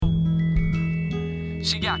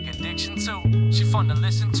She got addiction too. She fun to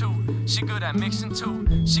listen to. She good at mixing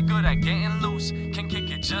too. She good at getting loose. Can kick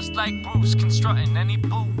it just like Bruce. Constructing any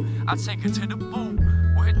boo. I take her to the boo.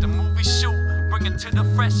 We'll hit the movie shoot. Bring it to the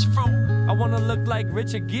fresh fruit. I wanna look like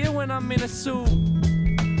Richard Gere when I'm in a suit.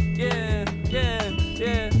 Yeah, yeah,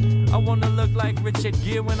 yeah. I wanna look like Richard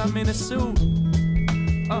Gere when I'm in a suit.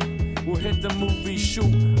 We'll hit the movie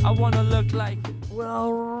shoot. I wanna look like.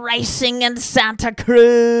 We're racing in Santa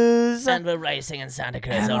Cruz. And we're racing in Santa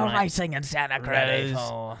Cruz. And all we're right. racing in Santa Ready Cruz.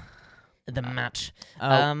 for the match.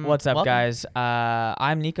 What's up, welcome. guys?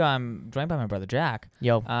 I'm Nico. I'm joined by my brother Jack.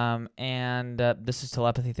 Yo. And this is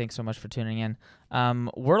Telepathy. Thanks so much for tuning in.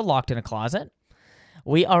 We're locked in a closet.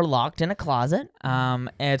 We are locked in a closet.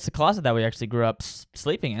 It's a closet that we actually grew up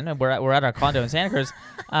sleeping in. We're at our condo in Santa Cruz.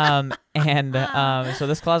 So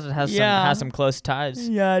this closet has some close ties.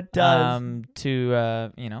 Yeah, it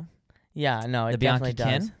To Yeah, no, it the definitely Bianchi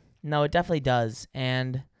does. kin? No, it definitely does.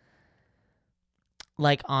 And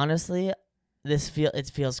like honestly, it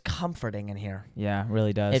feels comforting in here. Yeah,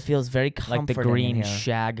 really does. It feels very comforting like the green in here.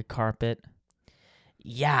 shag carpet.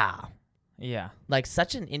 Yeah. Yeah, Like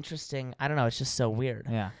such an interesting, I don't know, it's just so weird.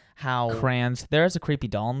 yeah. How Crayons. There's a creepy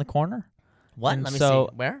doll in the corner. What? And Let me so-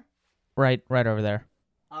 see. Where? Right over there.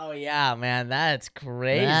 Oh yeah, man, that's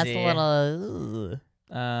crazy. That's a little.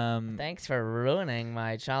 Thanks for ruining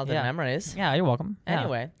my childhood Yeah. memories. Yeah, you're welcome. Yeah.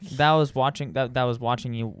 Anyway. that was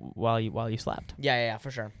watching you while you slept. Yeah, for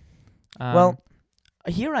sure. Um, Well,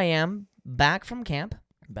 here I am, back from camp.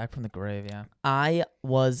 back from the grave. Yeah. I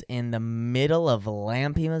was in the middle of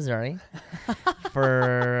Lampe, Missouri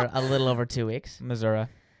for a little over 2 weeks. Missouri.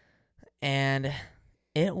 And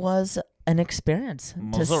it was an experience, to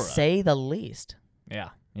Missouri. say the least. Yeah.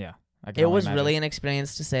 I can It only was imagine. really an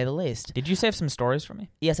experience, to say the least. Did you save some stories for me?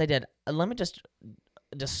 Yes, I did. Let me just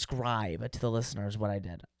describe to the listeners what I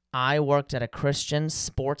did. I worked at a Christian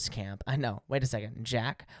sports camp. I know. Wait a second.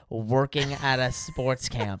 Jack working at a sports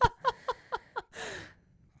camp.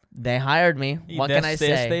 They hired me. What can I say?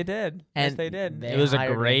 Yes, they did. And yes, they did. they It was a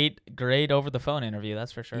hired me. great over the phone interview.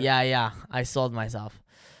 That's for sure. Yeah. I sold myself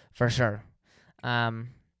for sure. And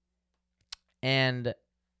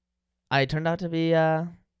I turned out to be a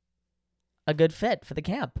good fit for the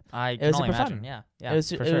camp. I It can was only super fun. imagine. Yeah. it was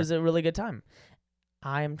for it sure. was a really good time.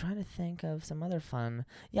 I'm trying to think of some other fun.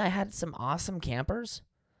 Yeah, I had some awesome campers,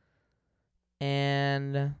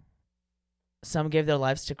 and some gave their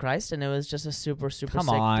lives to Christ, and it was just a super sick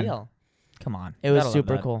deal. Come on. It was Gotta love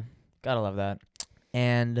super that. cool, Gotta love that.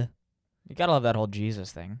 and You gotta love that whole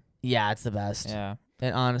Jesus thing. yeah, it's the best. Yeah.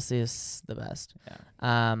 It honestly is the best.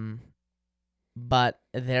 Yeah. But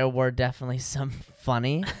there were definitely some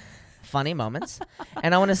funny moments,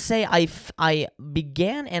 and I want to say I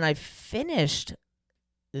began and I finished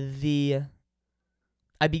the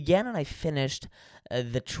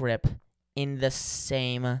trip in the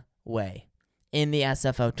same way. In the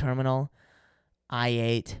SFO terminal, I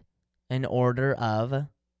ate an order of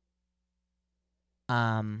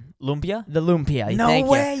Lumpia? the lumpia. No Thank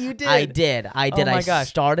way, you. you did. I did. Oh my I gosh.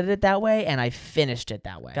 started it that way and I finished it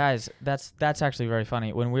that way. Guys, that's actually very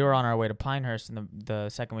funny. When we were on our way to Pinehurst in the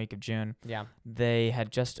second week of June, Yeah. they had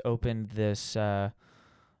just opened this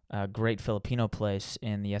great Filipino place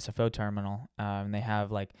in the SFO terminal, and they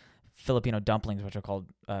have like Filipino dumplings, which are called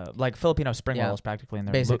like Filipino spring Yeah. rolls, practically, and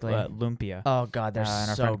they're Basically. lumpia. Oh God, they're And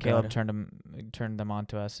our so friend Caleb good. turned them on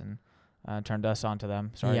to us and turned us onto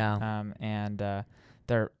them. Sorry. Yeah. And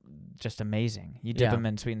they're just amazing. You dip Yeah. them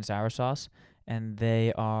in sweet and sour sauce, and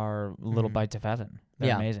they are little Mhm. bites of heaven. They're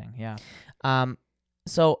Yeah. amazing. Yeah.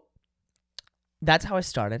 So that's how I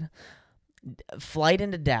started. Flight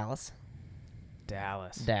into Dallas.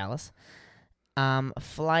 Dallas.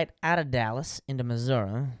 Flight out of Dallas into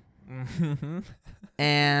Missouri, Mm-hmm.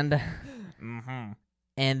 and Mm-hmm.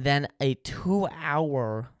 and then a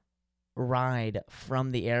 2-hour ride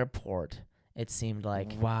from the airport. It seemed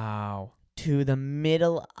like Wow. to the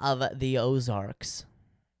middle of the Ozarks.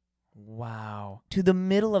 Wow. To the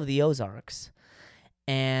middle of the Ozarks.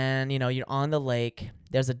 And, you're on the lake.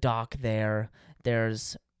 There's a dock there.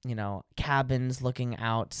 There's, cabins looking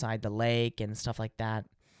outside the lake and stuff like that.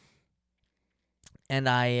 And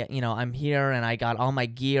I'm here and I got all my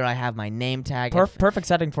gear. I have my name tag. Perfect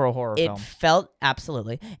setting for a horror It film. felt,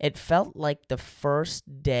 absolutely. It felt like the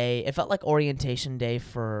first day. It felt like orientation day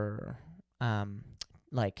for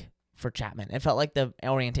Chapman. It felt like the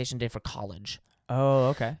orientation day for college. Oh,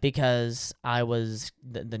 okay. Because I was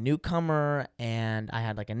the newcomer and I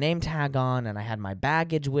had like a name tag on and I had my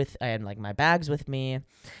bags with me.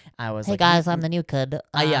 I was Hey like, guys, I'm the new kid.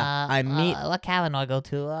 What cabin do I go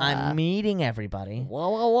to? I'm meeting everybody.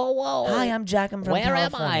 Whoa. Hi, I'm Jack. I'm from Where am I?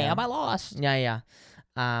 California. Am I lost? Yeah.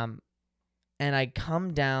 And I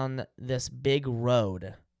come down this big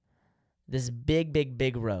road, this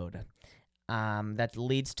big road, that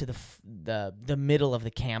leads to the middle of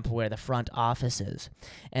the camp where the front office is,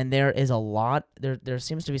 and there is a lot. There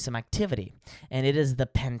seems to be some activity, and it is the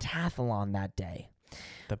pentathlon that day.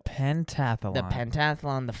 The pentathlon. The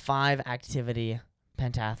pentathlon, the 5-activity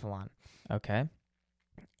pentathlon. Okay.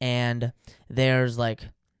 And there's like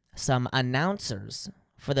some announcers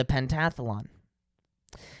for the pentathlon.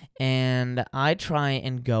 And I try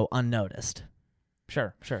and go unnoticed.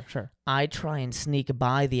 Sure. I try and sneak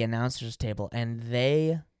by the announcers table, and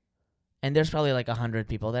there's probably like 100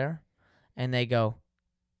 people there, and they go,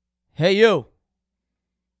 "Hey, you."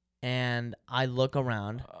 And I look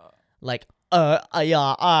around like,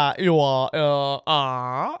 yeah, you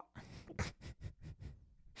are,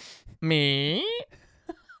 me?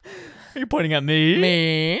 Are you pointing at me?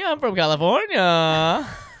 Me? I'm from California.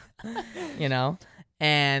 You know?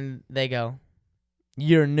 And they go,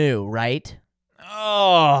 "You're new, right?"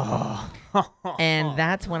 Oh. And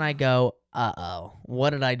that's when I go, uh-oh, what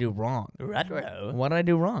did I do wrong? Ruh-roh. What did I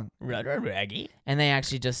do wrong? Ruh-roh-raggy. And they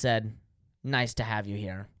actually just said, "Nice to have you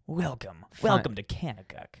here. Welcome. Fine. Welcome to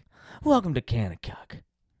Kanakuk. Welcome to Kanakuk."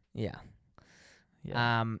 Yeah.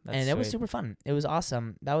 Yeah. And it was sweet. super fun. It was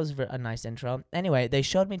awesome. That was a nice intro. Anyway, they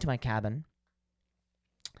showed me to my cabin.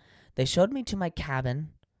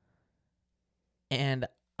 And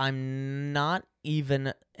I'm not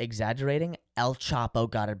even exaggerating. El Chapo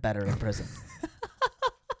got it better in prison.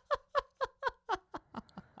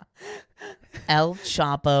 El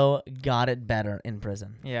Chapo got it better in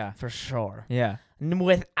prison. Yeah. For sure. Yeah.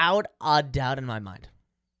 Without a doubt in my mind.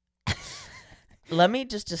 Let me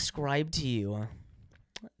just describe to you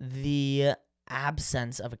the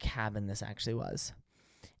absence of a cabin this actually was.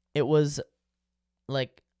 It was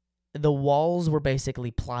like the walls were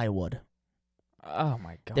basically plywood. Oh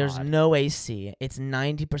my god. There's no AC. It's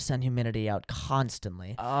 90% humidity out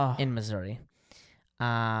constantly Oh. in Missouri.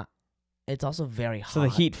 It's also very hot. So the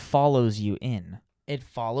heat follows you in. It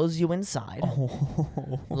follows you inside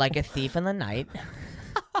like a thief in the night.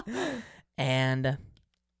 And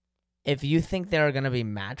if you think there are going to be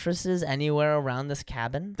mattresses anywhere around this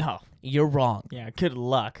cabin, Oh. you're wrong. Yeah, good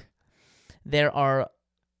luck. There are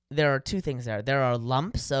two things there. There are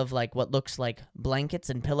lumps of like what looks like blankets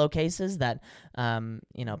and pillowcases that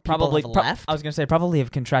people Probably have left. I was gonna say probably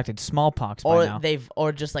have contracted smallpox by or now.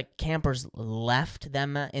 or just like campers left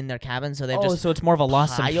them in their cabin, so they've Oh, just so it's more of a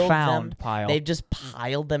lost and piled found them. pile. They've just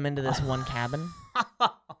piled them into this one cabin.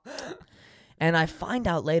 And I find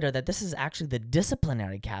out later that this is actually the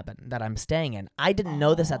disciplinary cabin that I'm staying in. I didn't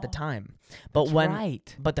know this at the time, but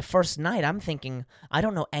right. but the first night I'm thinking I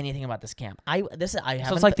don't know anything about this camp. So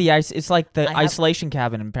it's like the I have- isolation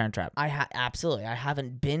cabin in Parent Trap. Absolutely. I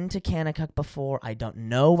haven't been to Kanakuk before. I don't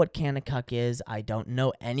know what Kanakuk is. I don't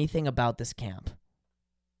know anything about this camp.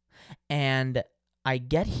 And I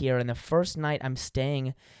get here, and the first night I'm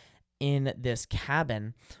staying in this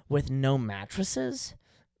cabin with no mattresses,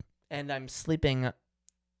 and I'm sleeping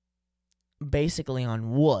basically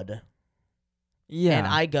on wood. Yeah. And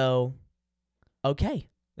I go, okay.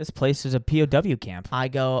 This place is a POW camp. I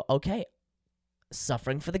go, okay.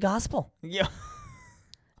 Suffering for the gospel. Yeah.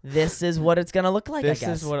 This is what it's going to look like, This I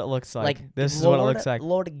guess. is what it looks like. This is Lord, what it looks like.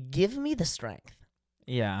 Lord, give me the strength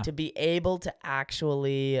Yeah. to be able to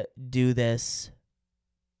actually do this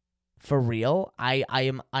for real. I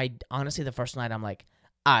honestly, the first night I'm like,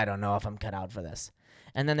 I don't know if I'm cut out for this.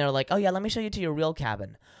 And then they're like, oh yeah, let me show you to your real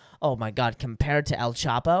cabin. Oh my God, compared to El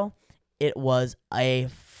Chapo, it was a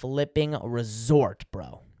flipping resort,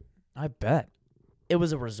 bro. I bet. It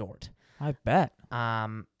was a resort. I bet.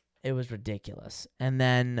 It was ridiculous. And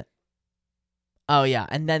then, oh yeah,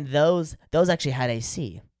 and then those actually had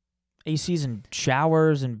AC. ACs and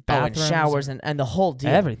showers and Oh, and bathrooms. showers and the whole deal.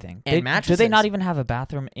 everything. And Do they mattresses. not even have a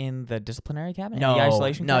bathroom in the disciplinary cabin? No, In the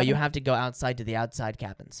isolation no, cabin? you have to go outside to the outside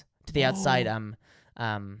cabins. To the outside,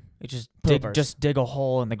 You just poopers. dig a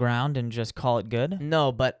hole in the ground and just call it good?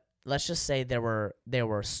 No, but let's just say there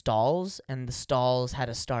were stalls, and the stalls had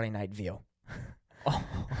a Starry Night view.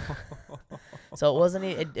 So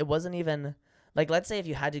it wasn't even like, let's say if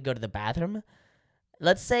you had to go to the bathroom.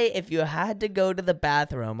 Let's say if you had to go to the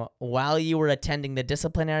bathroom while you were attending the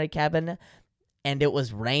disciplinary cabin and it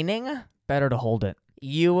was raining, Better to hold it.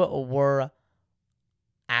 you were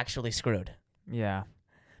actually screwed. Yeah.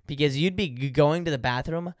 Because you'd be going to the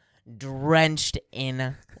bathroom drenched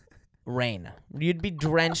in rain. You'd be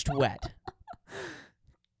drenched wet,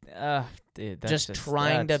 Dude, that's Just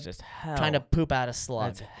trying that's to- just hell. trying to poop out a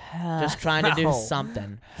slug. That's hell. Just trying to do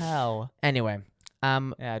something. Hell. Anyway,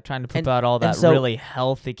 Yeah, trying to poop And- out all and that so- really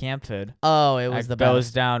healthy camp food. Oh, it was That the goes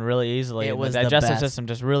best. down really easily. It and was the the digestive best. system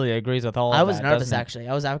just really agrees with all I of was that, nervous doesn't it? actually.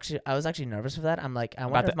 I was actually nervous for that. I'm like, I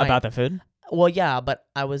About wonder the, if my about the food. well, yeah, but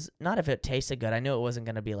I was not if it tasted good. I knew it wasn't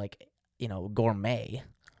gonna be like gourmet.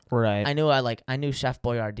 Right. I knew Chef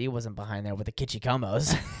Boyardee wasn't behind there with the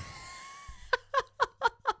Kichikomos.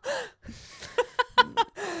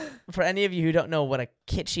 For any of you who don't know what a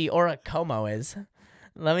kitschy or a como is,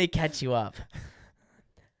 let me catch you up.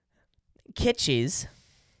 Kitschis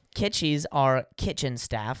are kitchen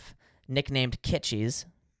staff, nicknamed kitschis,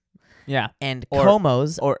 Yeah. and Or-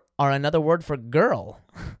 komos or- are another word for girl.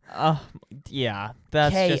 Oh, yeah.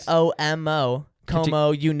 That's just Komo.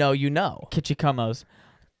 Como, you know. Kichikomos.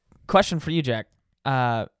 Question for you, Jack.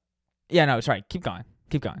 Yeah, no, sorry. Keep going.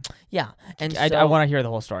 Yeah, and I so, want to hear the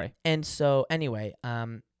whole story. and so anyway,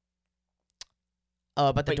 but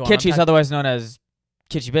the But dorm. Kitschis, otherwise known as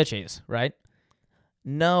Kitschy Bitchies, right?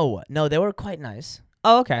 No, they were quite nice.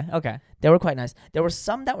 Oh, okay. They were quite nice. There were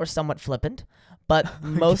some that were somewhat flippant, but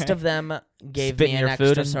most Okay. of them gave Spit me in an your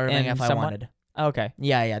food extra and- serving and if I somewhat? wanted. Okay.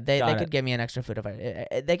 Yeah, they Got could it. give me an extra food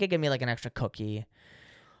if they could give me like an extra cookie.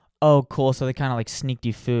 Oh, cool. So they kind of like sneaked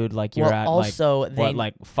you food like you're well, at also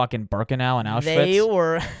like fucking Birkenau and Auschwitz? they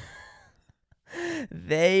were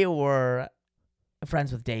they were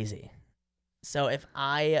friends with Daisy. So if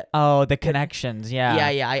I Oh, the connections.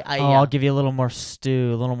 Yeah. I'll I'll give you a little more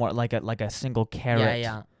stew, a little more like a single carrot.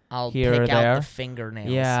 I'll here pick or out there. the fingernails.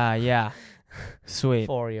 Yeah. Sweet.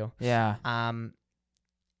 For you. Yeah.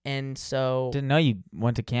 And so Didn't know you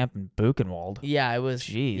went to camp in Buchenwald. yeah, it was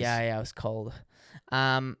Jeez. Yeah, it was cold.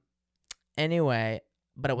 Anyway,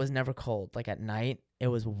 but it was never cold. Like at night, it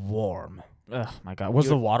was warm. Oh my god. Was You-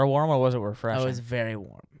 the water warm or was it refreshing? It was very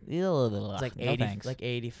warm. It was like No 80, thanks. like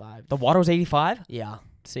 85. The water was 85? Yeah,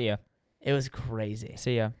 See ya. it was crazy.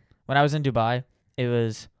 See ya. When I was in Dubai, it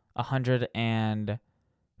was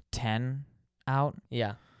 110 out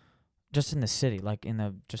Yeah, just in the city, like in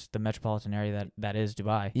the metropolitan area that is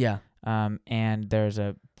Dubai. yeah, And there's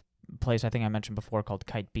a place I think I mentioned before called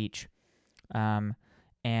Kite Beach. And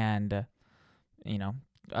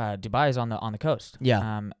Dubai is on the coast.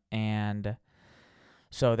 yeah. And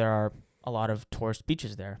so there are a lot of tourist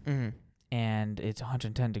beaches there. Mm-hmm. And it's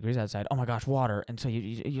 110 degrees outside. Oh my gosh, water! And so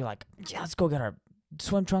you're like, yeah, let's go get our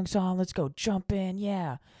swim trunks on. Let's go jump in,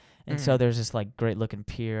 yeah. And so Mhm. there's this like great looking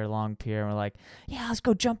pier, long pier, and we're like, yeah, let's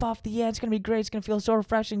go jump off the edge. It's gonna be great. It's gonna feel so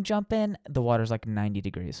refreshing. Jump in. The water's like 90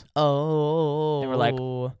 degrees. Oh, And we're like,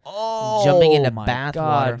 Oh, Jumping into my bath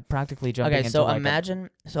God, water. practically jumping okay. into So like imagine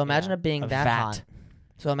yeah, it being a that vat. hot.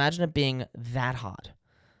 So imagine it being that hot.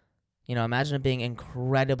 Imagine it being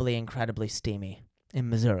incredibly, incredibly steamy in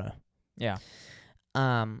Missouri. yeah.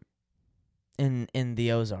 In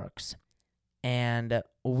the Ozarks, and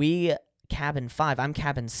we cabin 5. I'm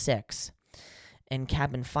cabin 6, and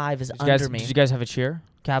cabin 5 is under me. Did you guys have a cheer?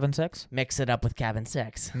 Cabin 6? Mix it up with cabin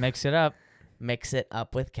 6. Mix it up. Mix it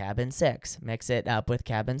up with cabin 6. Mix it up with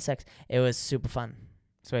cabin 6. It was super fun.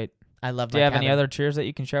 Sweet. I loved. Do you have any other cheers that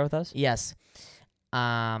you can share with us? Yes.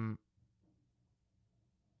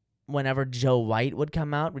 Whenever Joe White would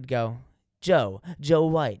come out, we'd go, Joe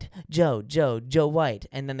White, Joe White.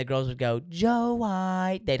 And then the girls would go, Joe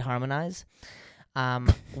White. They'd harmonize.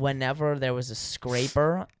 Whenever there was a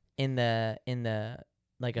scraper in the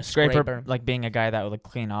like a scraper, like being a guy that would like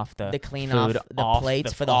clean off the clean food off the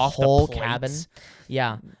plates for the off whole plates. cabin.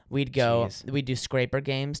 Yeah. We'd go, Jeez. we'd do scraper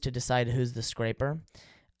games to decide who's the scraper.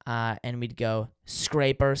 And we'd go,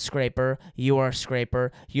 scraper, you are a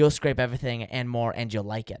scraper, you'll scrape everything and more, and you'll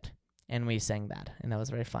like it. And we sang that, and that was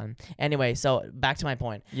very fun. Anyway, so back to my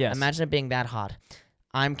point. Yes. Imagine it being that hot.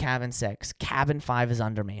 I'm cabin 6. Cabin 5 is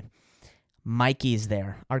under me. Mikey's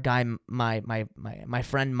there. Our guy, my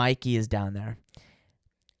friend Mikey is down there.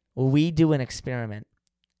 We do an experiment,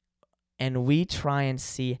 and we try and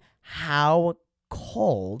see how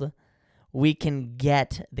cold we can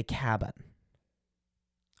get the cabin.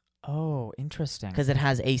 Oh, interesting. Because it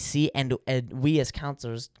has AC, and we as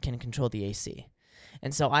counselors can control the AC.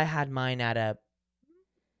 And so I had mine at a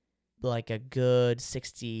good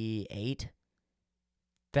 68.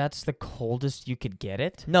 That's the coldest you could get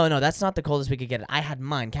it? No, that's not the coldest we could get it. I had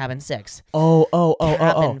mine, cabin 6. Oh.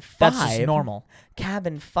 Cabin That's just 5. normal.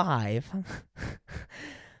 Cabin 5.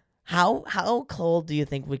 How cold do you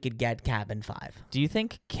think we could get cabin 5? Do you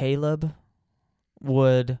think Caleb,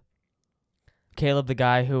 the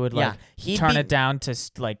guy who would like he'd turn be- it down to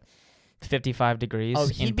like 55 degrees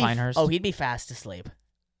in Pinehurst? he'd be fast asleep.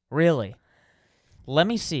 Really? Let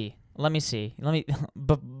me see.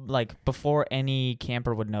 Before any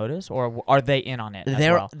camper would notice, or are they in on it? As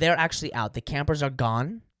well? They're actually out. The campers are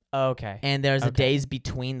gone. Okay. and there's a Okay. days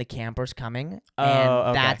between the campers coming, Oh, and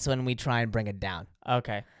okay. that's when we try and bring it down.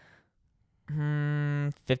 Okay.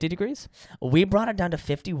 50 degrees? We brought it down to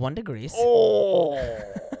 51 degrees. Oh,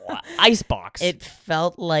 icebox. It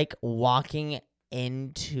felt like walking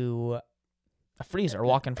into A freezer,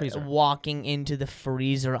 walk-in freezer. walking into the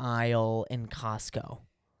freezer aisle in Costco.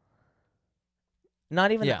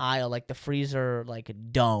 Not even Yeah. the aisle, like the freezer, like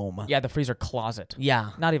dome. Yeah, the freezer closet.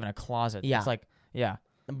 Yeah. Not even a closet. Yeah. It's like, yeah,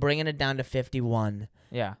 Bringing it down to 51.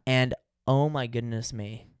 yeah. And oh my goodness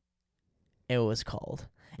me, it was cold.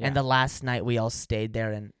 Yeah. And the last night we all stayed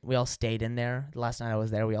there, and we all stayed in there. The last night I was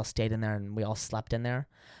there, we all stayed in there, and we all slept in there.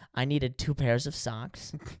 I needed 2 pairs of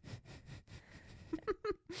socks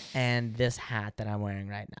and this hat that I'm wearing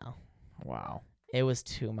right now. Wow. It was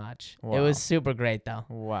too much. It Wow. was super great though.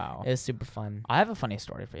 Wow. It was super fun. I have a funny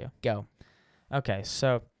story for you. Go. Okay,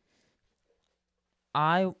 so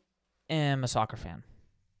I am a soccer fan.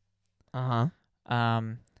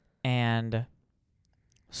 And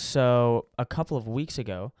so a couple of weeks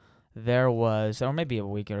ago, there was, or maybe a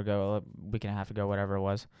week ago, a week and a half ago, whatever it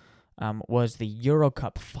was the Euro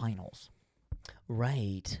Cup finals.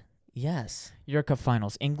 Right. Yes. Euro Cup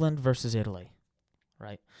finals, England versus Italy,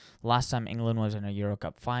 right? Last time England was in a Euro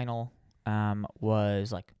Cup final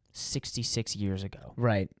was like 66 years ago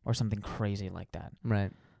Right. or something crazy like that.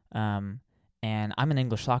 Right. And I'm an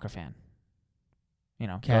English soccer fan. You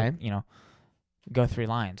know, Okay. go 3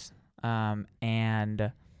 Lions.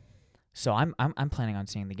 And so I'm planning on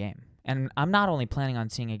seeing the game. And I'm not only planning on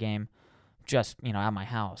seeing a game just, at my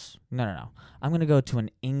house. No. I'm going to go to an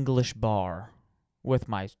English bar with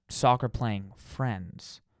my soccer playing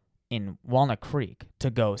friends in Walnut Creek to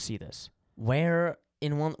go see this. What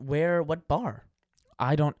bar?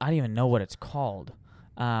 I don't even know what it's called.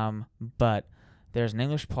 But there's an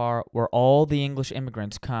English bar where all the English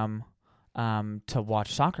immigrants come to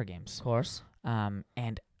watch soccer games. Of course.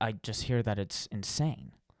 And I just hear that it's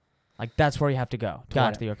insane. Like, that's where you have to go to Got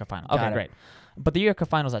watch it. the Euro Cup final. Got Okay, it. great. But the Euro Cup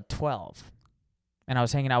final's at 12. And I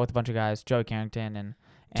was hanging out with a bunch of guys, Joey Carrington and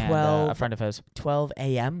a 12? friend of his. 12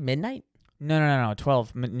 a.m. midnight? No,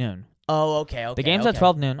 12 noon. Oh, okay. The game's at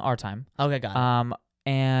 12 noon, our time. Okay, got it.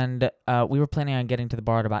 And we were planning on getting to the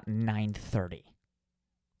bar at about 9:30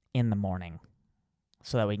 in the morning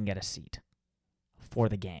so that we can get a seat for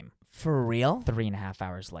the game For real? 3.5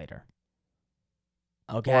 hours later.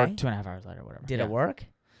 Okay. Or 2.5 hours later, whatever. Did Yeah. it work?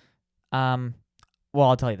 Well,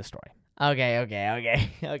 I'll tell you the story. Okay.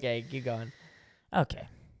 Okay, keep going. Okay.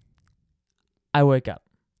 I wake up.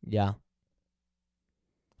 Yeah.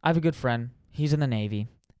 I have a good friend. He's in the Navy,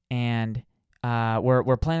 and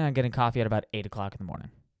we're planning on getting coffee at about 8 o'clock in the morning.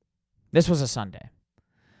 This was a Sunday,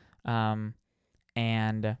 and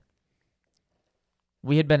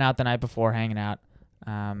we had been out the night before, hanging out,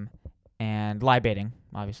 and libating,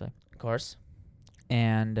 obviously, Of course.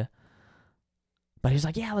 But he's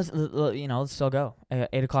like, yeah, let's still go.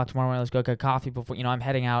 8 o'clock tomorrow morning, let's go get coffee before. I'm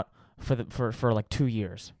heading out for like 2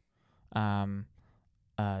 years.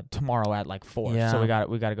 Tomorrow at like 4. Yeah. So we got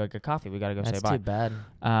to go get coffee. We got to go That's say bye. too bad.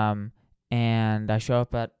 And I show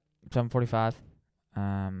up at 7:45.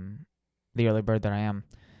 The early bird that I am,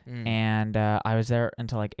 and I was there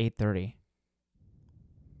until like 8:30.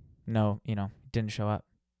 No, didn't show up.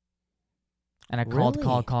 And I called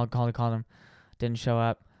him, didn't show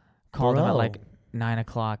up. Called him at like 9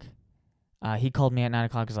 o'clock. He called me at 9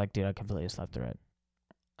 o'clock. He's like, dude, I completely slept through it.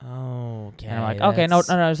 Okay. And I'm like, okay, no.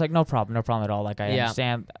 I was like, no problem at all. Like, I Yeah.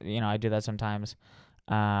 understand, I do that sometimes.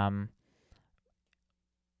 And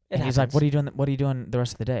It he's like, happens. what are you doing the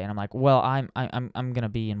rest of the day? And I'm like, well, I'm gonna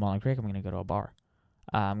be in Walnut Creek. I'm gonna go to a bar.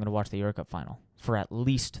 I'm gonna watch the Euro Cup final for at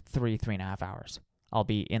least 3.5 hours. I'll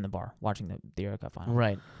be in the bar watching the Euro Cup final.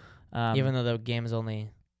 Right. Um, Even though the game is only...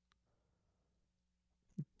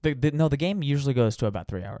 the game usually goes to about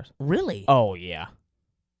 3 hours. Really? Oh yeah,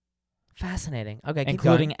 Fascinating. Okay, keep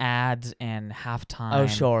including going. ads and halftime. Oh,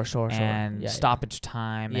 sure. And Yeah, stoppage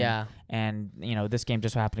time. Yeah. And this game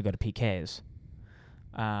just happened to go to PKs.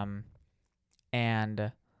 And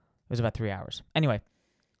it was about 3 hours. Anyway,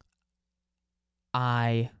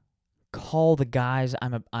 I call the guys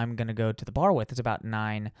I'm gonna go to the bar with. It's about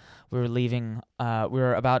 9. We were leaving. We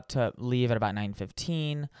were about to leave at about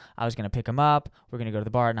 9:15. I was gonna pick them up. We're gonna go to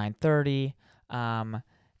the bar at 9:30.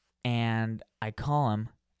 And I call him,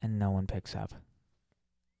 and no one picks up.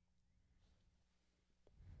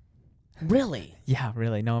 Really? Yeah,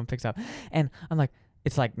 really, no one picks up. And I'm like,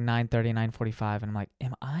 it's like 9:30, 9:45, and I'm like,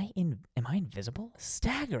 am I invisible?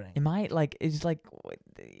 Staggering. Am I like? It's like,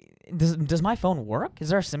 does my phone work? Is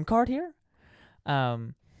there a SIM card here?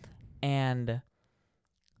 And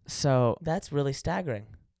so That's really staggering.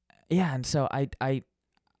 yeah, and so I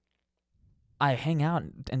I hang out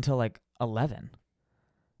until like 11,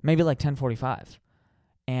 maybe like 10:45,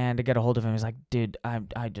 and to get a hold of him, he's like, dude,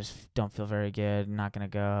 I just don't feel very good. I'm not gonna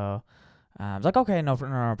go. I was like, okay, no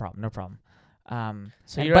problem.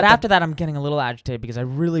 But after that, I'm getting a little agitated because I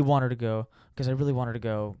really wanted to go.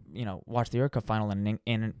 Watch the Euro Cup final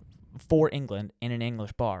for England in an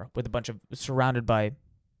English bar with a bunch of surrounded by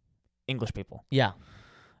English people. Yeah.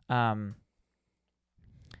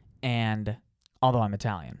 And although I'm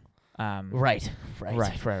Italian. Right.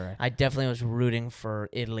 I I definitely was rooting for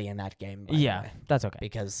Italy in that game. By the way, that's okay.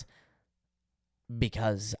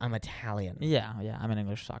 Because I'm Italian. Yeah, I'm an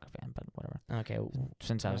English soccer fan, but whatever. Okay.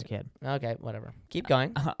 Since I was a kid. Okay, whatever. Keep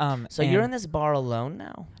going. So and you're in this bar alone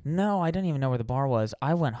now? No, I didn't even know where the bar was.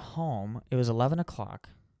 I went home. It was 11 o'clock.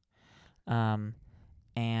 And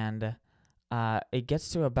it gets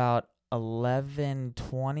to about 11:20,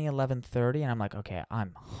 11:30, and I'm like, okay,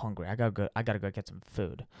 I'm hungry. I gotta go get some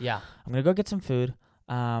food. Yeah. I'm gonna go get some food.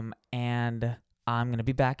 And I'm gonna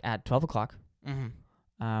be back at 12 o'clock. Mm-hmm.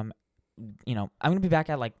 I'm gonna be back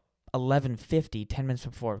at like 11:50, 10 minutes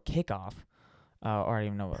before kickoff. Or I don't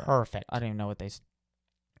even know what. Perfect. I don't even know what Kickoff.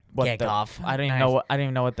 I don't even know what. I don't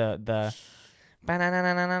even know what the.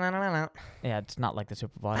 Yeah, it's not like the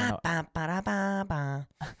Super Bowl. I don't know.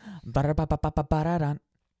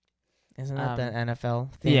 Isn't that the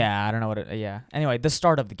NFL thing? Yeah, I don't know what it. Yeah. Anyway, the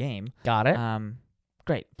start of the game. Got it.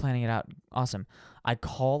 Great, planning it out. Awesome. I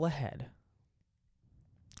call ahead.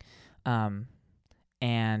 And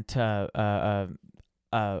to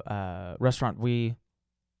a restaurant we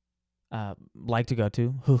like to go to,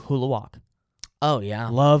 Hula Walk. Oh yeah.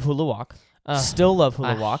 Love Hula Walk. Still love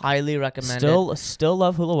Hula Walk. Highly recommend it. Still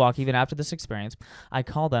love Hula Walk even after this experience. I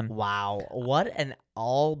call them. Wow, what an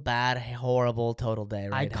all bad, horrible total day!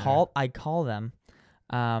 Right. I call them,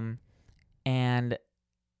 and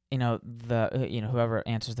whoever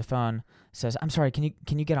answers the phone says, "I'm sorry, can you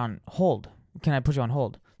get on hold? Can I put you on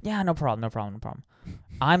hold?" Yeah, no problem.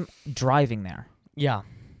 I'm driving there. Yeah.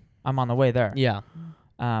 I'm on the way there. Yeah.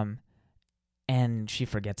 And she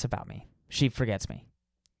forgets about me. She forgets me.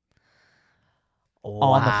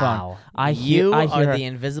 Wow. On the phone. I hear her, the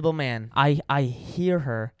invisible man. I hear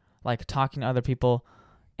her like talking to other people,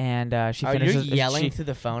 and she finishes. You yelling through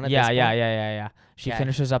the phone? At yeah, this point? yeah. She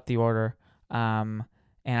finishes up the order, and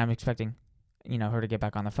I'm expecting, her to get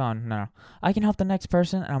back on the phone. No, I can help the next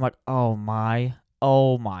person, and I'm like, oh my,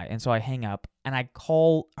 and so I hang up and I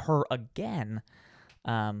call her again,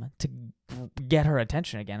 to get her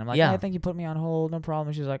attention again. I'm like, I think you put me on hold, no problem.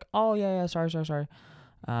 And she's like, oh yeah, sorry.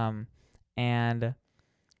 And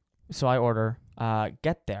so I order,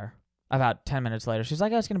 get there about 10 minutes later. She's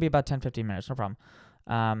like, it's going to be about 10-15 minutes. No problem.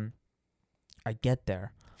 I get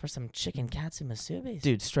there. For some chicken katsu musubis.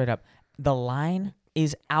 Dude, straight up. The line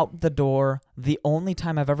is out the door. The only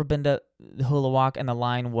time I've ever been to Hula Walk and the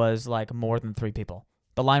line was like more than 3 people.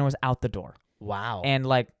 The line was out the door. Wow. And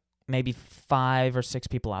like maybe 5 or 6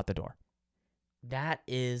 people out the door.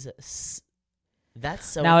 That's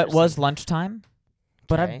so Now, it was lunchtime.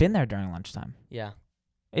 But Okay. I've been there during lunchtime. Yeah.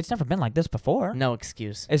 It's never been like this before. No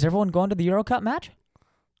excuse. Is everyone going to the Euro Cup match?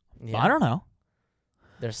 Yeah. I don't know.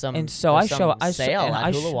 There's some And so I show up. sale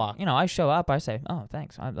at Hula Walk. I show up. I say, "Oh,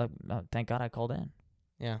 thanks. Thank God I called in.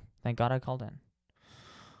 Yeah. Thank God I called in."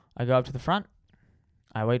 I go up to the front.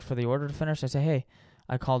 I wait for the order to finish. I say, "Hey,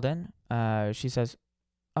 I called in." She says,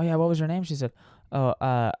 "Oh yeah, what was your name?" She said, "Oh,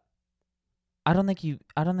 I don't think you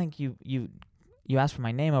asked for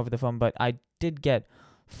my name over the phone, but I did get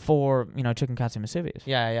 4, chicken katsu musubis."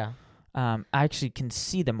 Yeah. I actually can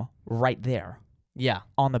see them right there Yeah.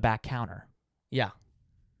 on the back counter. Yeah.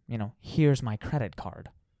 Here's my credit card.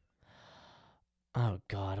 Oh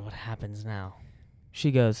God, what happens now?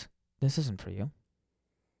 She goes, "This isn't for you."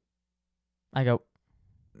 I go,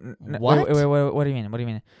 What? Wait, what do you mean? What do you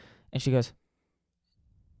mean?" And she goes,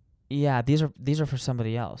 "Yeah, these are for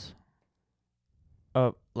somebody else."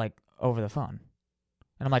 Like over the phone.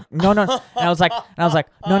 And I'm like, "No." And I was like,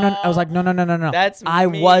 "No." That's I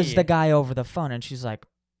me. was the guy over the phone, and she's like,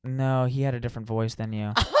 "No, he had a different voice than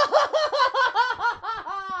you."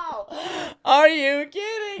 Are you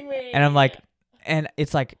kidding me? And I'm like, and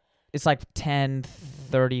it's like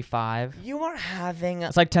 10:35. You are having.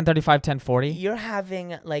 It's like 10:35, 10:40. You're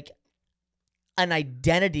having like an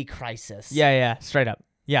identity crisis. Yeah, straight up.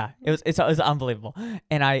 Yeah, it was unbelievable.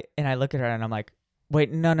 And I look at her and I'm like,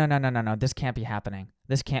 "Wait, no. This can't be happening.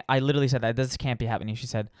 I literally said that. This can't be happening." She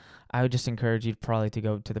said, "I would just encourage you probably to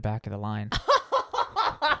go to the back of the line."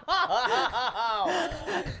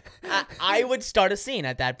 I would start a scene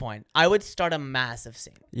at that point. I would start a massive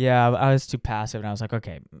scene. Yeah, I was too passive, and I was like,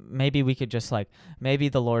 okay, maybe we could just maybe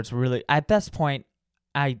the Lord's really, at this point,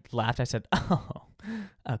 I laughed. I said, "Oh,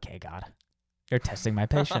 okay, God, you're testing my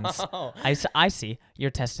patience." I see.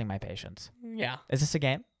 You're testing my patience. Yeah. Is this a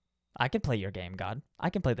game? I can play your game, God. I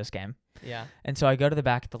can play this game. Yeah. And so I go to the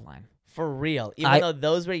back of the line. For real. Even though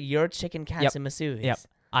those were your chicken katsumisubis. Yep.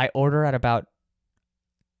 I order at about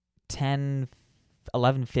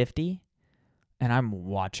 11:50, and I'm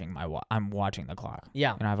watching I'm watching the clock.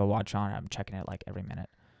 Yeah. And I have a watch on. I'm checking it like every minute.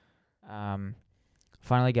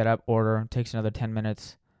 Finally get up, order. Takes another 10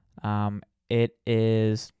 minutes. It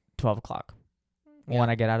is 12 o'clock when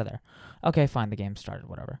I get out of there. Okay, fine. The game started.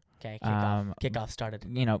 Whatever. Okay. Kickoff started.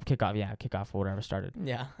 Kickoff. Yeah, kickoff or whatever started.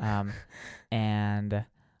 Yeah. And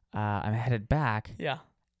I'm headed back. Yeah.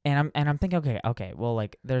 And I'm thinking, okay, well,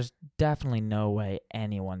 like, there's definitely no way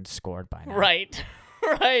anyone scored by now. Right.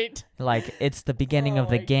 Right. Like, it's the beginning of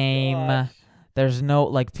the game. Gosh. There's no,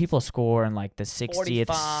 like, people score in, like, the 60th,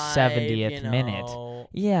 70th minute.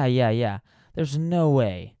 Yeah. There's no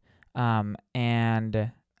way.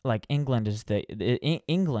 And, like, England is the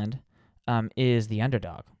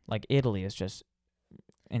underdog. Like, Italy is just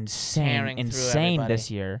insane this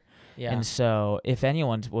year. Yeah. And so, if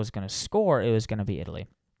anyone was going to score, it was going to be Italy.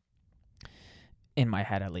 In my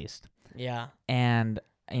head, at least. Yeah. And,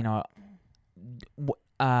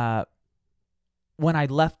 when I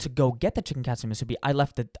left to go get the chicken katsumisobi, I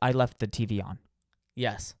left the TV on.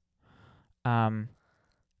 Yes.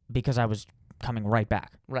 Because I was coming right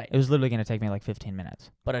back. Right. It was literally going to take me like 15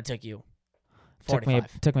 minutes. But it took you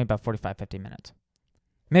 45. Took me about 45, 50 minutes.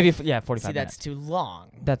 Maybe 45 minutes. See, that's too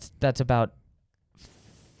long. That's about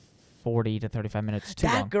 40 to 35 minutes too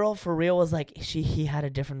long. That girl for real was like, he had a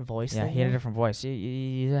different voice. Yeah, he had a different voice.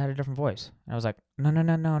 He had a different voice. And I was like, no.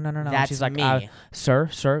 That's She's like, me. Sir,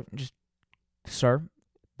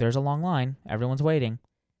 there's a long line. Everyone's waiting.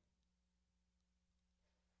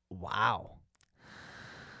 Wow.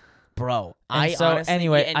 Bro, And honestly,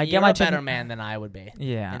 I get you're my a better chicken. man than I would be.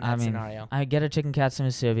 Yeah, in that scenario. I get a chicken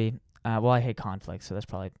katsumisobi. Well, I hate conflict, so that's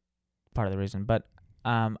probably part of the reason. But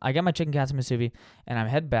I get my chicken katsumisobi, and I'm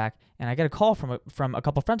head back, and I get a call from a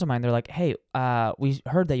couple friends of mine. They're like, "Hey, we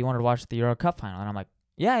heard that you wanted to watch the Euro Cup final," and I'm like,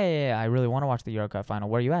 "Yeah, I really want to watch the Euro Cup final.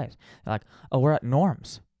 Where are you guys?" They're like, "Oh, we're at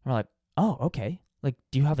Norm's." And we're like, "Oh, okay. Like,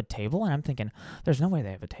 do you have a table?" And I'm thinking, "There's no way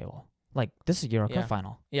they have a table. Like, this is Euro Cup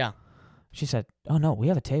final." Yeah. She said, "Oh no, we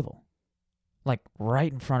have a table, like right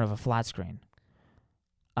in front of a flat screen."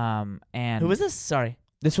 And Who was this? Sorry.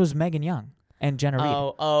 This was Megan Young and Jenna Reed.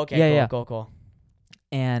 Oh, okay. Yeah, Cool.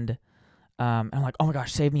 And I'm like, "Oh my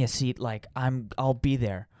gosh, save me a seat! Like, I'll be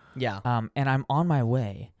there." Yeah. And I'm on my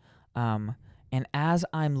way. And as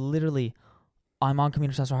I'm on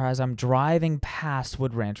Community Sahara, as I'm driving past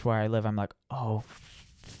Wood Ranch where I live, I'm like, "Oh,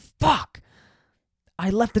 fuck!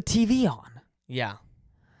 I left the TV on." Yeah.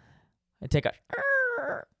 I take a.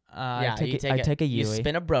 I take a You Yui.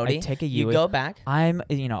 spin a Brody. I take a You Yui. go back. I'm,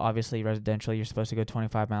 obviously residential. You're supposed to go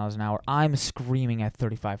 25 miles an hour. I'm screaming at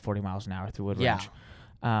 35, 40 miles an hour through Wood Ranch.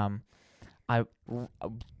 I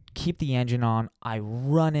keep the engine on. I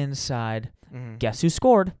run inside. Mm-hmm. Guess who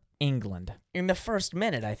scored? England. In the first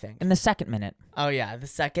minute, I think. In the second minute. Oh, yeah. The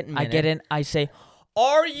second minute. I get in. I say,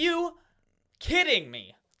 "Are you kidding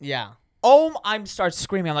me?" Yeah. I start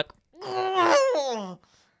screaming. I'm like,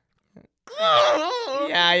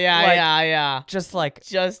 Yeah. just like,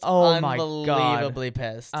 Just oh my God. unbelievably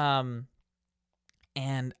pissed. And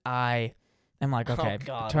I am like, okay, Oh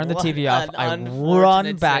God, turn the what TV off. an I unfortunate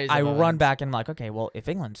run back. series I of run events. back, and I'm like, okay, well, if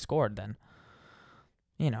England scored, then,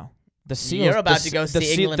 the seals. You're about to go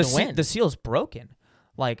see England win. The seal's broken.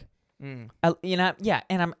 Like, Mm. yeah,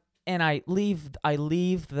 and I leave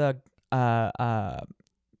the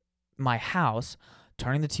my house,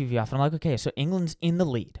 turning the TV off, and I'm like, okay, so England's in the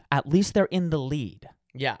lead. At least they're in the lead.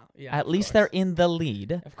 Yeah. At least they're in the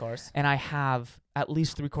lead. Of course. And I have at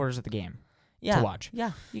least 3/4 of the game Yeah. to watch.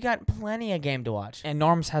 Yeah. You got plenty of game to watch. And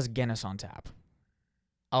Norm's has Guinness on tap.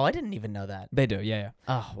 Oh, I didn't even know that. They do, yeah.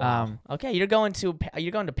 Oh, wow. Okay, you're going to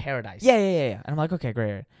Paradise. Yeah. And I'm like, okay,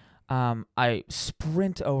 great. I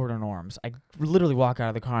sprint over to Norm's. I literally walk out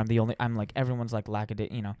of the car. I'm like, everyone's like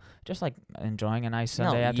just like enjoying a nice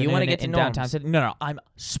Sunday afternoon. You want to get to in downtown Norm's. city. No, I'm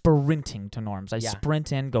sprinting to Norm's. I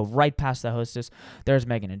sprint in, go right past the hostess. There's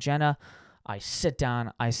Megan and Jenna. I sit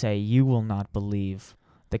down. I say, "You will not believe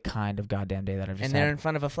the kind of goddamn day that I've just And had." they're in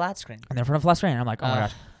front of a flat screen. And they're in front of a flat screen. And I'm like, oh my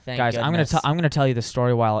gosh. Thank Guys, goodness. I'm gonna tell you the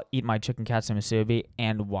story while I eat my chicken katsumisobi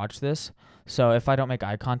and watch this. So if I don't make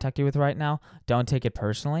eye contact with you right now, don't take it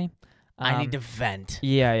personally. I need to vent.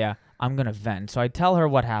 Yeah. I'm gonna vent. So I tell her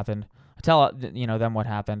what happened. I tell them what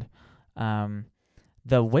happened.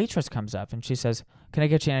 The waitress comes up and she says, "Can I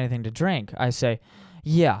get you anything to drink?" I say,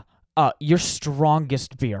 "Yeah. Your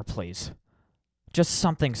strongest beer, please." just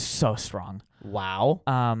something so strong. Wow.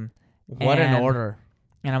 Um, What an and- order.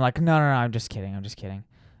 And I'm like, no, I'm just kidding.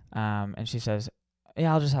 And she says,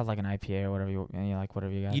 yeah, I'll just have like an IPA or whatever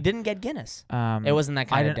whatever you got. You didn't get Guinness. Um, It wasn't that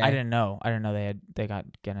kind of day. I didn't know they got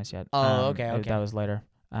Guinness yet. Oh, okay. That was later.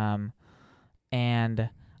 And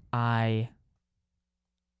I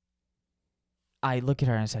look at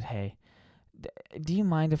her and I said, hey, do you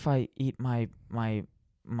mind if I eat my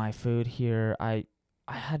food here? I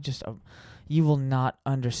had just you will not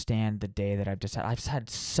understand the day that I've just had. I've just had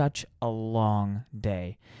such a long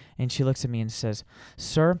day. And she looks at me and says,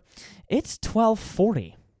 sir, it's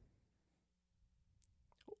 12:40.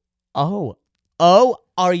 Oh,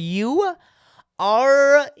 are you?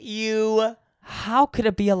 How could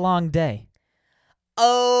it be a long day?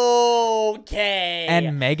 Okay.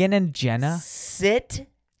 And Megan and Jenna, Sit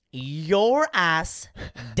your ass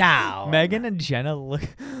down. Megan and Jenna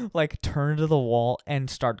turn to the wall and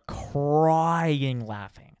start crying,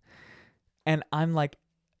 laughing. And I'm like,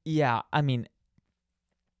 yeah, I mean,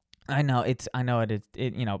 I know it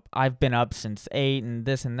I've been up since 8 and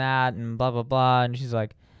this and that and blah blah blah. And she's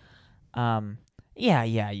like, yeah,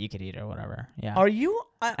 you could eat it or whatever. Yeah. Are you?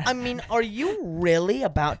 I mean, are you really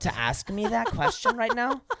about to ask me that question right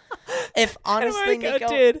now? If honestly, Nico,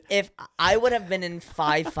 if I would have been in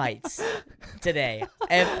 5 fights today,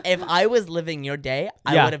 if I was living your day,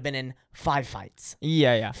 I would have been in 5 fights.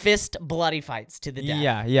 Yeah. Fist bloody fights to the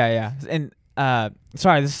death. Yeah. And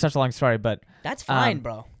sorry, this is such a long story, but That's fine,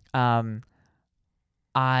 bro. I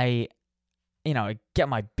get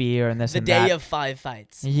my beer and this The and day that. of 5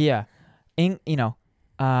 fights. Yeah. Italy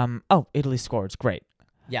scores, great.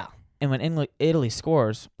 Yeah. And when Italy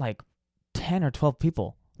scores, like 10 or 12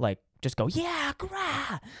 people just go, yeah,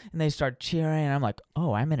 grah, and they start cheering. And I'm like,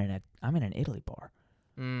 oh, I'm in an Italy bar.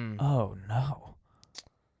 Oh no.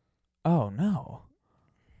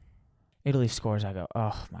 Italy scores. I go,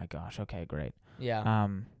 oh my gosh. Okay, great. Yeah.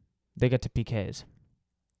 They get to PKs.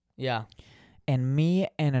 Yeah. And me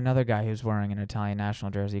and another guy who's wearing an Italian national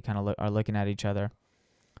jersey kind of are looking at each other.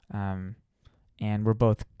 And we're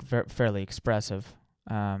both fairly expressive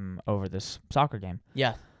over this soccer game.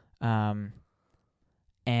 Yeah.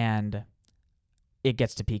 And it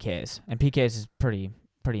gets to PKs, and PKs is pretty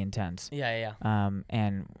intense. Yeah.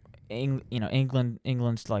 And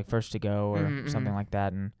England's like first to go or something like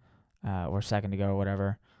that, and or second to go or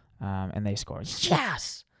whatever. And they score.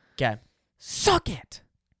 Yes. Okay. Suck it.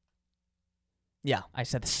 Yeah. I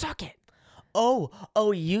said, suck it.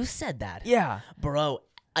 Oh, you said that. Yeah, Bro,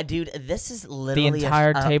 dude, this is literally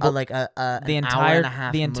entire table- the entire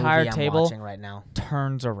table watching right now.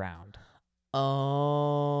 turns around.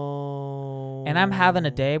 Oh. And I'm having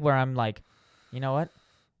a day where I'm like, you know what?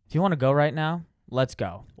 If you want to go right now, let's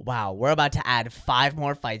go. Wow, we're about to add 5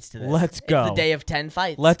 more fights to this. Let's go. It's the day of 10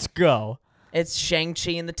 fights. Let's go. It's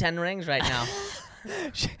Shang-Chi and the 10 Rings right now.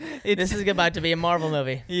 This This is about to be a Marvel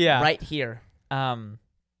movie. Yeah. Right here. And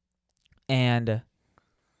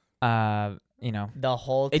The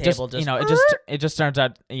whole it table it just turns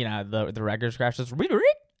out, the record scratches.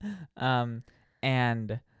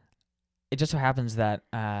 And it just so happens that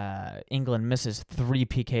England misses 3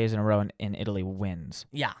 PKs in a row and Italy wins.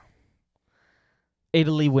 Yeah.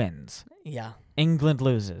 Italy wins. Yeah. England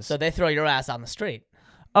loses. So they throw your ass on the street.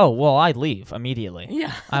 Oh, well, I leave immediately.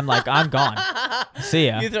 Yeah. I'm like, I'm gone. See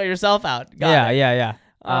ya. You throw yourself out. Got it. Yeah.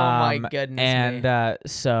 Oh my goodness. And me.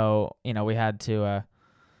 So we had to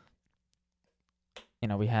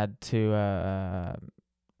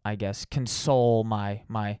I guess console my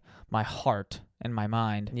heart and my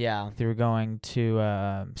mind Yeah. through going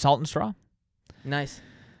to Salt and Straw. Nice.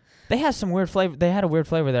 They have some weird flavor. They had a weird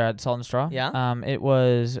flavor there at Salt and Straw. Yeah? It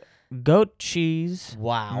was goat cheese,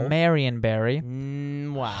 Wow. Marionberry,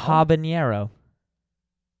 Wow. habanero.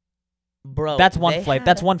 Bro, That's one they flavor. had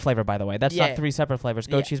That's one flavor, by the way. That's Yeah. not 3 separate flavors.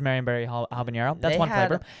 Goat Yeah. cheese, Marionberry, habanero. That's They one had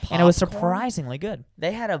flavor, and it was popcorn. surprisingly good.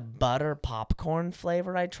 They had a butter popcorn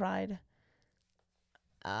flavor I tried.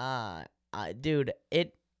 Dude,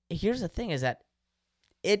 here's the thing is that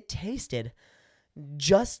it tasted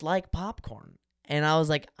just like popcorn. And I was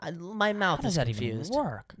like, my mouth How does is that confused. even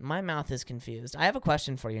work? My mouth is confused. I have a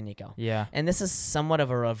question for you, Nico. Yeah. And this is somewhat of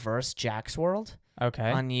a reverse Jack's World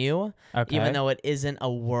Okay. on you, Okay. even though it isn't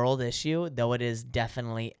a world issue, though it is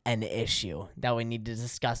definitely an issue that we need to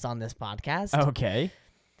discuss on this podcast. Okay.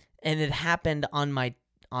 And it happened on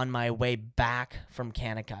my way back from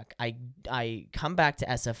Kanakuk. I come back to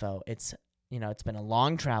SFO. It's been a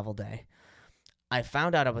long travel day. I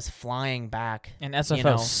found out I was flying back And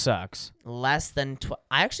SFO sucks. less than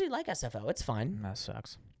I actually like SFO. It's fine. That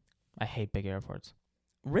sucks. I hate big airports.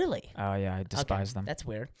 Really? Oh yeah, I despise Okay, them. That's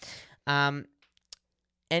weird.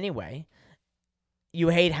 Anyway, you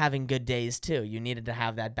hate having good days too. You needed to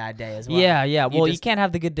have that bad day as well. Yeah, yeah. Well, you just- can't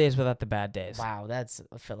have the good days without the bad days. Wow, that's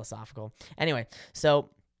philosophical. Anyway, so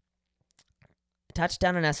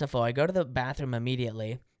touchdown in SFO. I go to the bathroom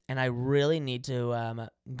immediately, and I really need to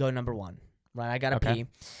go number one. Right, I gotta Okay. pee,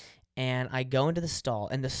 and I go into the stall.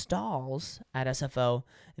 And the stalls at SFO,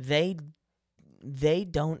 they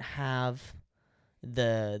don't have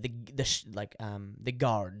the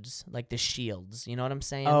guards, like the shields. You know what I'm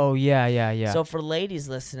saying? Oh, yeah, yeah, yeah. So for ladies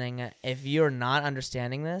listening, if you're not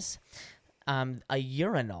understanding this, a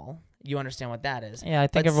urinal, you understand what that is. yeah, I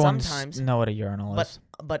think but everyone sometimes- know what a urinal But is.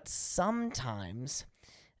 but sometimes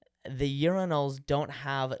the urinals don't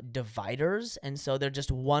have dividers, and so they're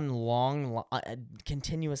just one long,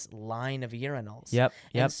 continuous line of urinals. Yep,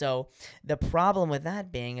 yep. And so the problem with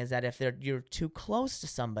that being is that if you're too close to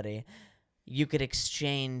somebody, you could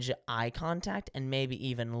exchange eye contact and maybe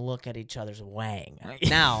even look at each other's wang.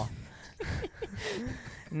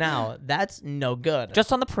 Now that's no good.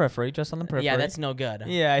 Just on the periphery, just on the periphery. Yeah, that's no good.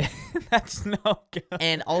 Yeah, that's no good.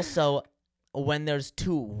 And also, when there's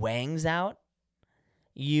two wangs out,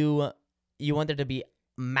 you want there to be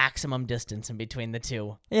maximum distance in between the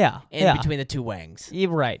two, Yeah, between the two wangs. Yeah,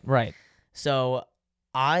 right. So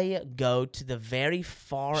I go to the very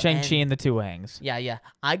far Shang-Chi end. and the two wangs. Yeah.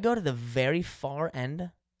 I go to the very far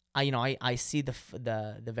end. I see the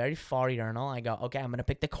very far urinal. I go, okay, I'm gonna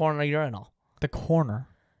pick the corner urinal. The corner.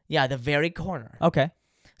 Yeah, the very corner, Okay.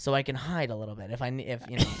 so I can hide a little bit if I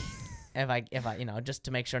just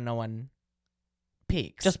to make sure no one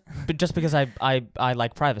peeks. Just because I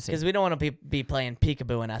like privacy. Because we don't want to be playing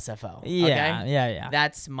peekaboo in SFO. Yeah, Okay? yeah.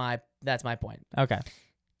 That's my point. Okay.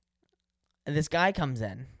 This guy comes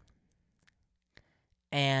in,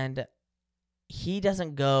 and he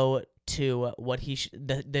doesn't go to what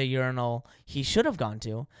the urinal he should have gone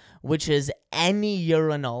to, which is any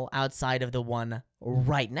urinal outside of the one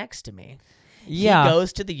right next to me. Yeah. He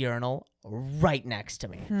goes to the urinal right next to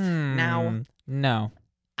me. Now, no.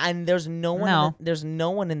 and there's no one. No. There's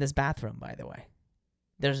no one in this bathroom, by the way.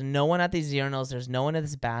 There's no one at these urinals. There's no one in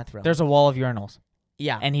this bathroom. There's a wall of urinals,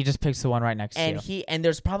 yeah, and he just picks the one right next to you. and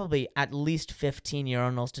there's probably at least 15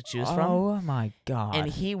 urinals to choose from. Oh my god. And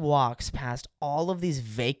he walks past all of these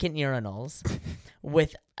vacant urinals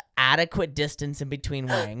with adequate distance in between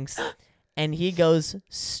wangs, and he goes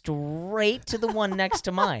straight to the one next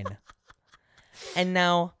to mine. And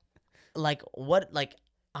now,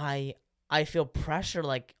 I feel pressure.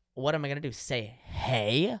 Like, what am I gonna do? Say,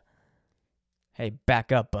 hey,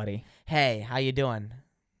 back up, buddy. hey, how you doing?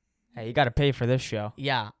 Hey, you got to pay for this show.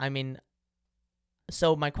 Yeah, I mean,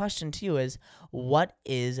 so my question to you is, what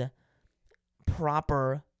is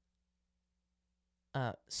proper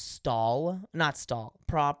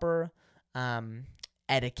proper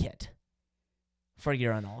etiquette for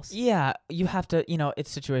urinals? Yeah, you have to,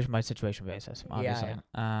 it's situation by situation basis, obviously.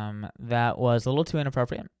 That was a little too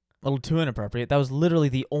inappropriate. That was literally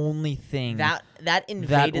the only thing. That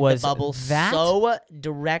invaded the bubble so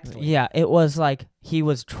directly. Yeah, it was like he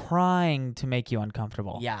was trying to make you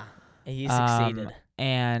uncomfortable. Yeah, he succeeded.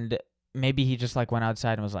 And maybe he just went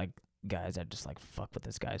outside and was like, guys, I just fuck with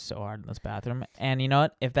this guy so hard in this bathroom. And you know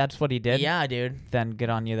what? If that's what he did, yeah, dude, then good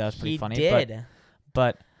on you. That was pretty funny. He did.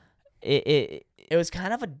 But it was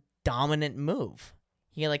kind of a dominant move.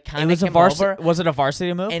 He kind of came over. Was it a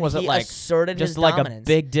varsity move? And was it asserted just his like dominance.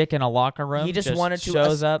 a big dick in a locker room? He just wanted to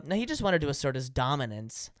shows up. No, he just wanted to assert his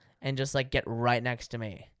dominance and just get right next to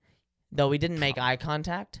me. Though we didn't make eye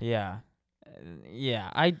contact. Yeah. Yeah.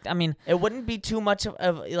 I mean, it wouldn't be too much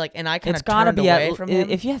of and I kind it's of gotta turned be away from him.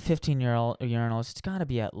 If you have 15 urinals, it's gotta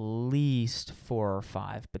be at least 4 or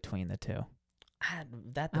 5 between the two. At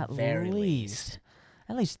the very least.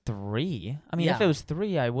 At least 3. I mean, if Yeah. it was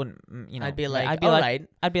 3, I wouldn't. I'd be like, I'd be all like, right.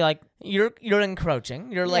 I'd be like, You're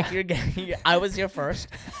encroaching. You're you're getting. I was here first,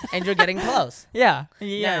 and you're getting close. yeah.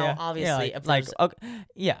 Now, obviously,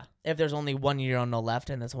 if there's only one urinal left,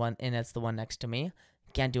 and it's the one next to me,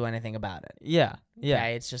 can't do anything about it. Yeah.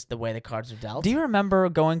 Okay, it's just the way the cards are dealt. Do you remember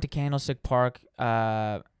going to Candlestick Park?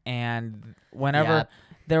 And whenever Yeah.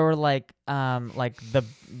 there were the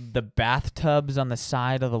bathtubs on the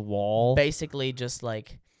side of the wall, Basically, just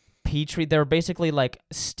Petri. They were basically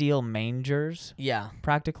steel mangers, yeah,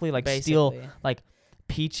 practically basically. steel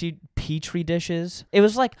petri dishes. It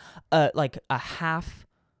was like a half.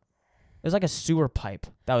 It was like a sewer pipe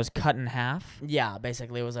that was cut in half. Yeah,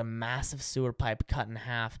 basically, it was a massive sewer pipe cut in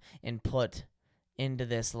half and put into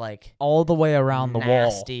this all the way around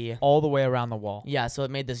nasty the wall. All the way around the wall. Yeah, so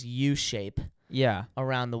it made this U shape. Yeah.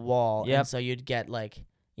 Around the wall. Yep. And so you'd get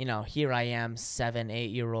here I am,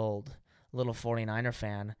 7-8-year-old little 49er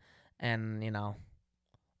fan, and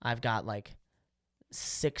I've got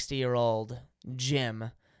 60-year-old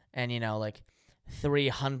Jim and,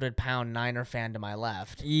 300-pound Niner fan to my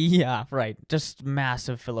left. Yeah, right. Just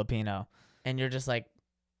massive Filipino. And you're just like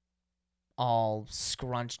all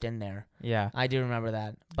scrunched in there. Yeah. I do remember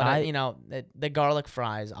that. But, the garlic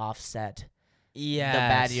fries offset the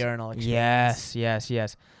bad urinal experience.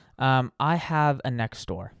 Yes. I have a next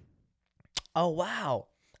door. Oh, wow.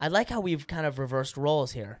 I like how we've kind of reversed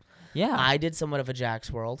roles here. Yeah. I did somewhat of a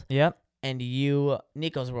Jack's World, Yep. and you,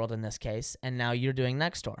 Nico's World in this case, and now you're doing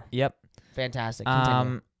next door. Yep. Fantastic.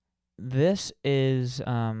 Continue. This is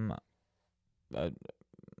a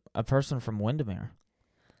person from Windermere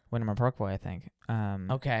Parkway, I think.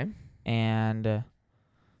 Okay. And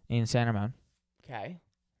in San Ramon. Okay.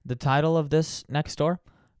 The title of this next door: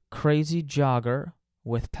 Crazy Jogger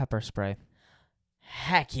with Pepper Spray.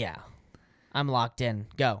 Heck yeah. I'm locked in.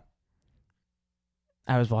 Go.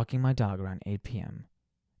 I was walking my dog around 8 p.m.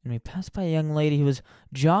 and we passed by a young lady who was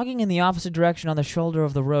jogging in the opposite direction on the shoulder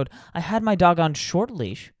of the road. I had my dog on short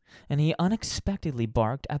leash, and he unexpectedly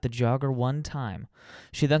barked at the jogger one time.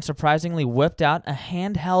 She then surprisingly whipped out a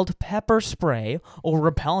handheld pepper spray or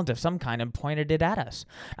repellent of some kind and pointed it at us.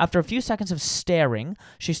 After a few seconds of staring,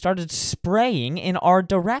 she started spraying in our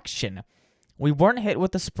direction. We weren't hit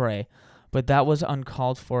with the spray, but that was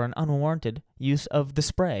uncalled for and unwarranted use of the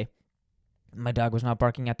spray. My dog was not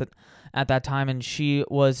barking at that time, and she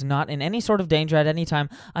was not in any sort of danger at any time.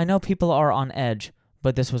 I know people are on edge,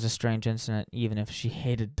 but this was a strange incident, even if she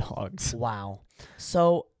hated dogs. Wow.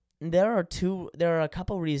 So there are a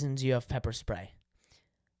couple reasons you have pepper spray.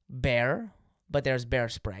 Bear, but there's bear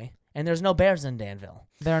spray, and there's no bears in Danville.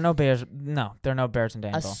 There are no bears. No, there are no bears in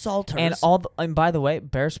Danville. Assaulters. And by the way,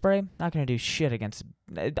 bear spray not gonna do shit against.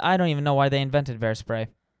 I don't even know why they invented bear spray.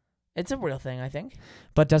 It's a real thing, I think.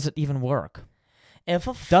 But does it even work?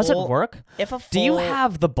 Does it work? Do you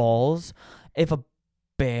have the balls? If a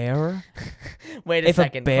bear, wait a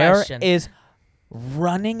second. If a bear question. is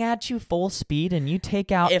running at you full speed and you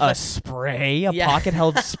take out a spray, a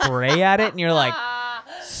pocket-held spray at it, and you're like,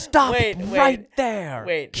 stop right there.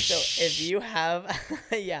 Wait, so if you have,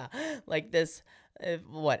 like this,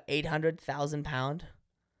 800,000 pound?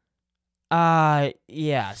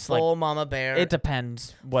 Yeah. Full mama bear. It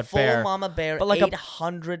depends what full bear. Mama bear, but like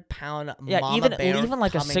 800-pound mama bear. Even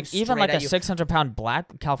like a 600-pound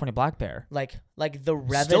California black bear. Like the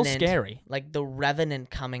Revenant. Still scary. Like the Revenant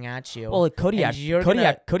coming at you. Well,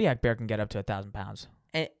 Kodiak bear can get up to 1,000 pounds.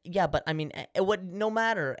 Yeah, but I mean, it would no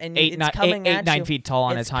matter. And it's coming at 9 feet tall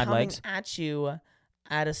on its hind legs. It's coming at you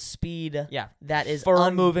at a speed. Yeah. That is fur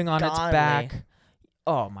moving on its back.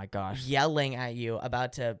 Oh my gosh. Yelling at you,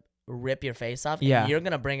 about to rip your face off. Yeah. And you're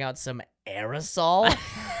gonna bring out some aerosol.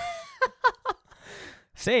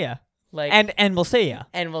 See ya. Like and we'll see ya.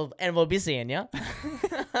 And we'll be seeing ya.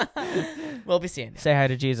 We'll be seeing ya. Say hi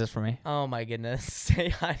to Jesus for me. Oh my goodness. Say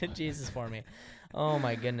hi to Jesus for me. Oh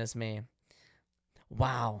my goodness me.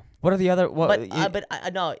 Wow. What are the other?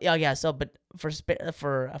 So, but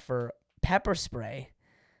for pepper spray,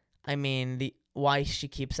 I mean, why she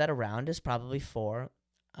keeps that around is probably for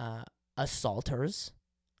assaulters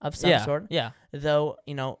of some sort. Yeah. Though,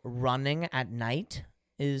 running at night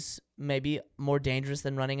is maybe more dangerous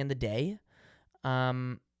than running in the day,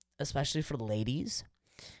 especially for ladies.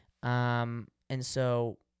 And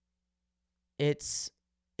so it's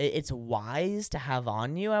wise to have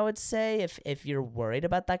on you, I would say, if you're worried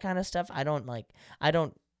about that kind of stuff. I don't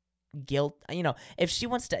guilt, if she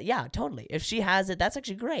wants to, yeah, totally. If she has it, that's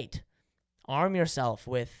actually great. Arm yourself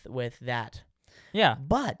with that. Yeah.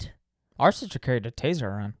 But our sister carried a taser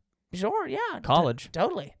around. Sure, yeah. College.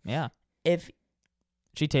 Totally. Yeah. If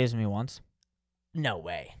she tased me once. No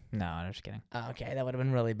way. No, I'm just kidding. Okay, that would have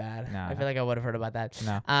been really bad. No. I feel like I would have heard about that.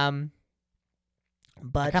 No.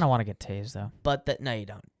 But I kind of want to get tased though. But no, you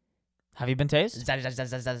don't. Have you been tased?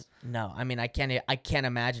 No, I mean I can't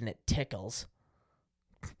imagine it tickles.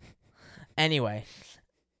 Anyway,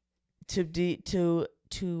 to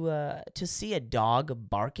see a dog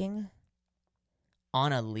barking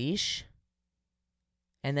on a leash,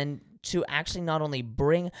 and then to actually not only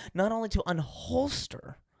to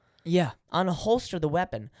unholster the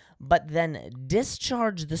weapon, but then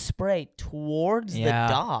discharge the spray towards the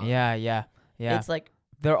dog. Yeah. It's like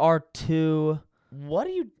there are two. What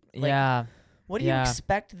do you? What do you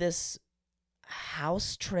expect this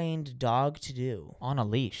house-trained dog to do? On a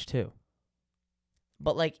leash too.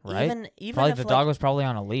 But right? even probably if the dog was probably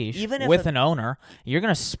on a leash, even with an owner. You're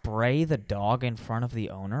gonna spray the dog in front of the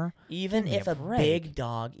owner. Even if a big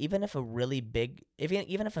dog, even if a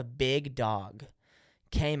big dog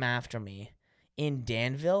came after me in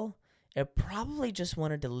Danville, it probably just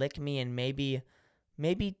wanted to lick me and maybe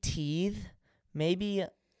teeth, maybe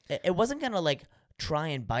it wasn't gonna like try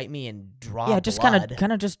and bite me and draw Yeah, just blood.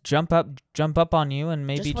 kind of just jump up on you and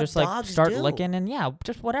maybe Just what just like dogs start do. licking and yeah,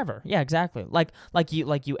 just whatever. Yeah, exactly. Like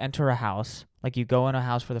you enter a house, like you go in a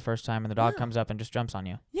house for the first time and the dog Yeah. comes up and just jumps on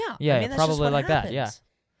you. Yeah, Yeah, I mean, that's just probably what like that, yeah. happens.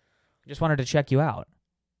 Just wanted to check you out.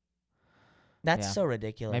 That's Yeah. so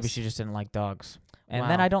ridiculous. Maybe she just didn't like dogs. And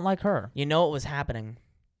then Wow. I don't like her. You know what was happening?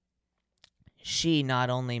 She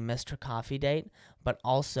not only missed her coffee date, but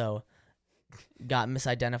also got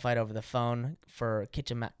misidentified over the phone for Kat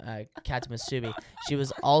Masubi. She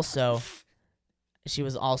was also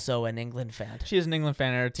an England fan. She is an England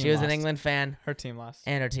fan and her team She was lost. an England fan, Her team lost.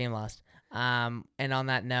 and her team lost. And on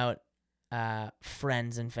that note,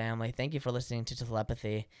 friends and family, thank you for listening to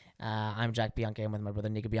Telepathy. I'm Jack Bianchi. I'm with my brother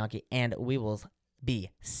Nico Bianchi, and we will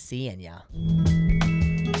be seeing ya.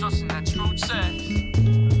 Trusting that truth says,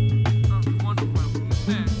 wonder where we've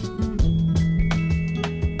been.